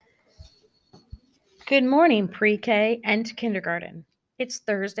Good morning, pre-K and kindergarten. It's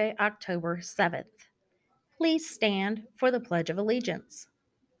Thursday, October 7th. Please stand for the Pledge of Allegiance.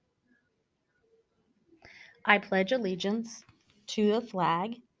 I pledge allegiance to the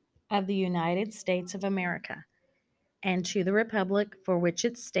flag of the United States of America and to the republic for which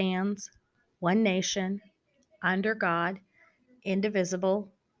it stands, one nation, under God, indivisible,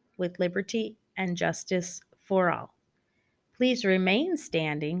 with liberty and justice for all. Please remain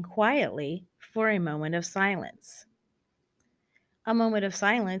standing quietly for a moment of silence. A moment of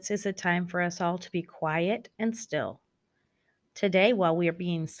silence is a time for us all to be quiet and still. Today, while we are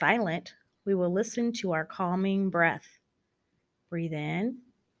being silent, we will listen to our calming breath. Breathe in,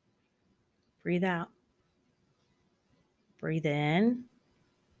 breathe out. Breathe in,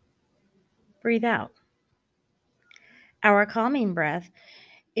 breathe out. Our calming breath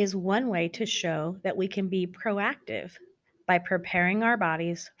is one way to show that we can be proactive by preparing our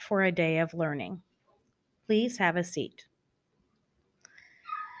bodies for a day of learning. Please have a seat.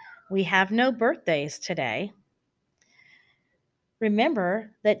 We have no birthdays today.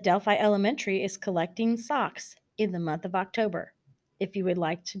 Remember that Delphi Elementary is collecting socks in the month of October. If you would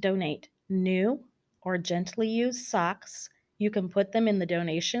like to donate new or gently used socks, you can put them in the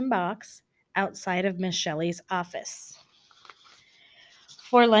donation box outside of Miss Shelley's office.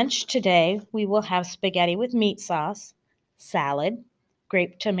 For lunch today, we will have spaghetti with meat sauce, salad,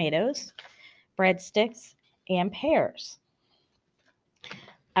 grape tomatoes, breadsticks, and pears.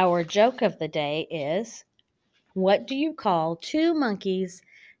 Our joke of the day is, what do you call two monkeys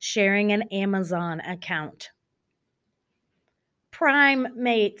sharing an Amazon account? Prime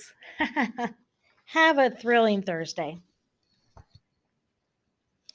mates. Have a thrilling Thursday.